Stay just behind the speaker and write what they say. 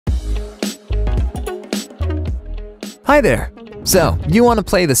Hi there! So, you want to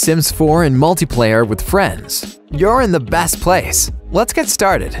play The Sims 4 in multiplayer with friends? You're in the best place! Let's get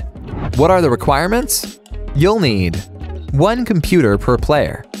started! What are the requirements? You'll need one computer per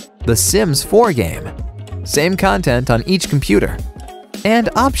player, The Sims 4 game, same content on each computer, and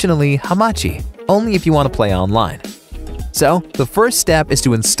optionally Hamachi, only if you want to play online. So, the first step is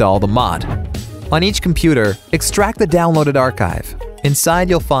to install the mod. On each computer, extract the downloaded archive. Inside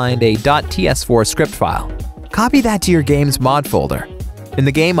you'll find a .ts4 script file. Copy that to your game's mod folder. In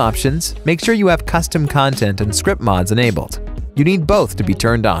the game options, make sure you have custom content and script mods enabled. You need both to be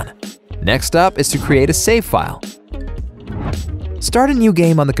turned on. Next up is to create a save file. Start a new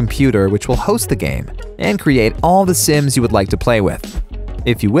game on the computer which will host the game, and create all the Sims you would like to play with.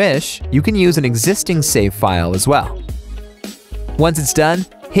 If you wish, you can use an existing save file as well. Once it's done,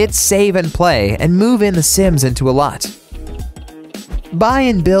 hit save and play and move in the Sims into a lot. Buy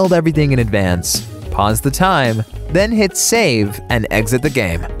and build everything in advance. Pause the time, then hit save and exit the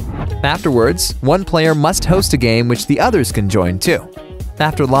game. Afterwards, one player must host a game which the others can join too.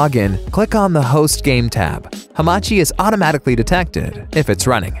 After login, click on the Host Game tab. Hamachi is automatically detected if it's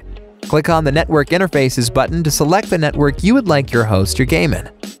running. Click on the Network Interfaces button to select the network you would like your host your game in.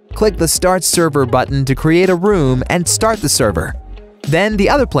 Click the Start Server button to create a room and start the server. Then the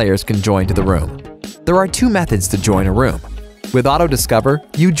other players can join to the room. There are two methods to join a room. With Auto Discover,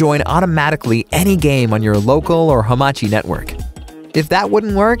 you join automatically any game on your local or Hamachi network. If that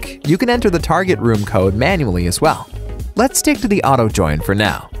wouldn't work, you can enter the target room code manually as well. Let's stick to the auto join for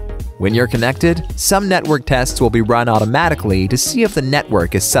now. When you're connected, some network tests will be run automatically to see if the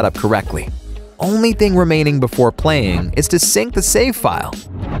network is set up correctly. Only thing remaining before playing is to sync the save file.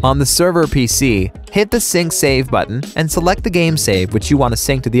 On the server PC, hit the Sync Save button and select the game save which you want to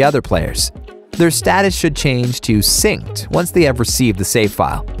sync to the other players. Their status should change to synced once they have received the save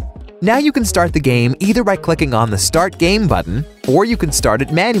file. Now you can start the game either by clicking on the Start Game button, or you can start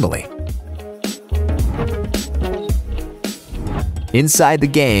it manually. Inside the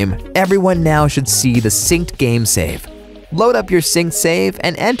game, everyone now should see the synced game save. Load up your synced save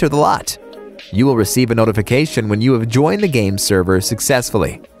and enter the lot. You will receive a notification when you have joined the game server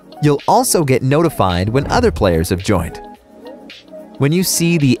successfully. You'll also get notified when other players have joined. When you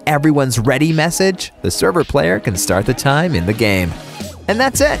see the Everyone's Ready message, the server player can start the time in the game. And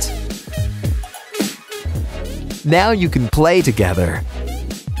that's it! Now you can play together,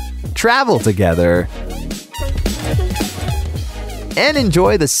 travel together, and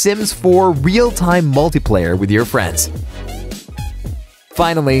enjoy The Sims 4 real-time multiplayer with your friends.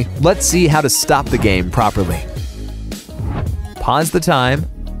 Finally, let's see how to stop the game properly. Pause the time,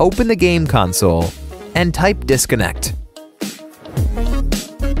 open the game console, and type disconnect.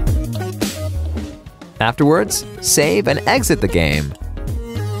 Afterwards, save and exit the game.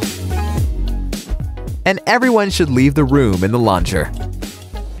 And everyone should leave the room in the launcher.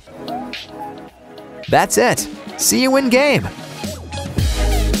 That's it! See you in game!